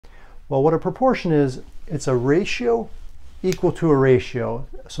Well, what a proportion is, it's a ratio equal to a ratio.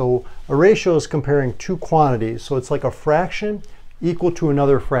 So a ratio is comparing two quantities. So it's like a fraction equal to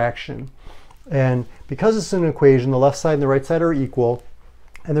another fraction. And because it's an equation, the left side and the right side are equal.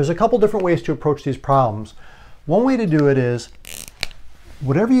 And there's a couple different ways to approach these problems. One way to do it is,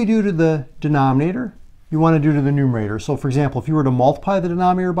 whatever you do to the denominator, you want to do to the numerator. So for example, if you were to multiply the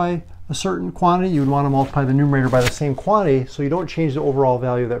denominator by a certain quantity, you would want to multiply the numerator by the same quantity so you don't change the overall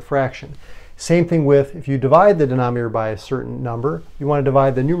value of that fraction. Same thing with if you divide the denominator by a certain number, you want to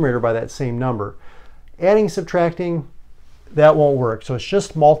divide the numerator by that same number. Adding, subtracting, that won't work. So it's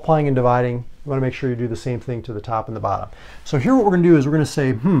just multiplying and dividing. You want to make sure you do the same thing to the top and the bottom. So here what we're going to do is we're going to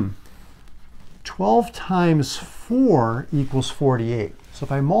say, 12 times 4 equals 48. So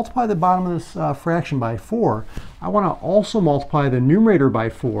if I multiply the bottom of this fraction by 4, I want to also multiply the numerator by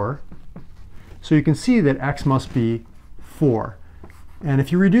 4. So you can see that x must be 4. And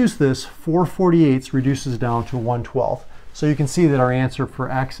if you reduce this, 4/48 reduces down to 1/12. So you can see that our answer for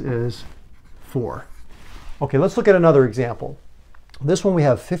x is 4. Okay, let's look at another example. This one we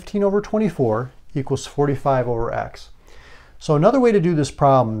have 15 over 24 equals 45 over x. So another way to do this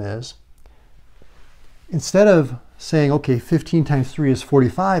problem is, instead of saying, okay, 15 times 3 is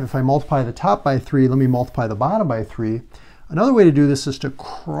 45, if I multiply the top by 3, let me multiply the bottom by 3. Another way to do this is to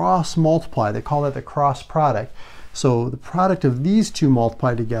cross multiply. They call that the cross product. So the product of these two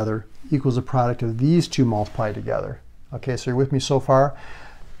multiplied together equals the product of these two multiplied together. Okay, so you're with me so far?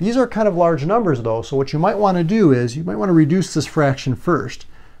 These are kind of large numbers though, so what you might want to do is you might want to reduce this fraction first.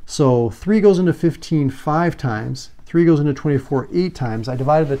 So 3 goes into 15 5 times, 3 goes into 24 8 times. I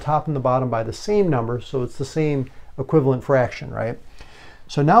divided the top and the bottom by the same number, so it's the same equivalent fraction, right?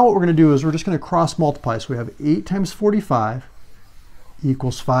 So now what we're going to do is we're just going to cross multiply. So we have 8 times 45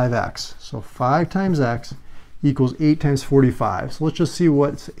 equals 5x. So 5 times x equals 8 times 45. So let's just see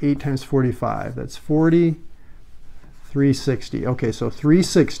what's 8 times 45. That's 40, 360. Okay, so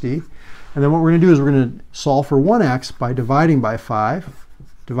 360. And then what we're going to do is we're going to solve for 1x by dividing by 5.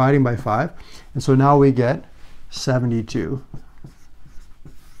 And so now we get 72.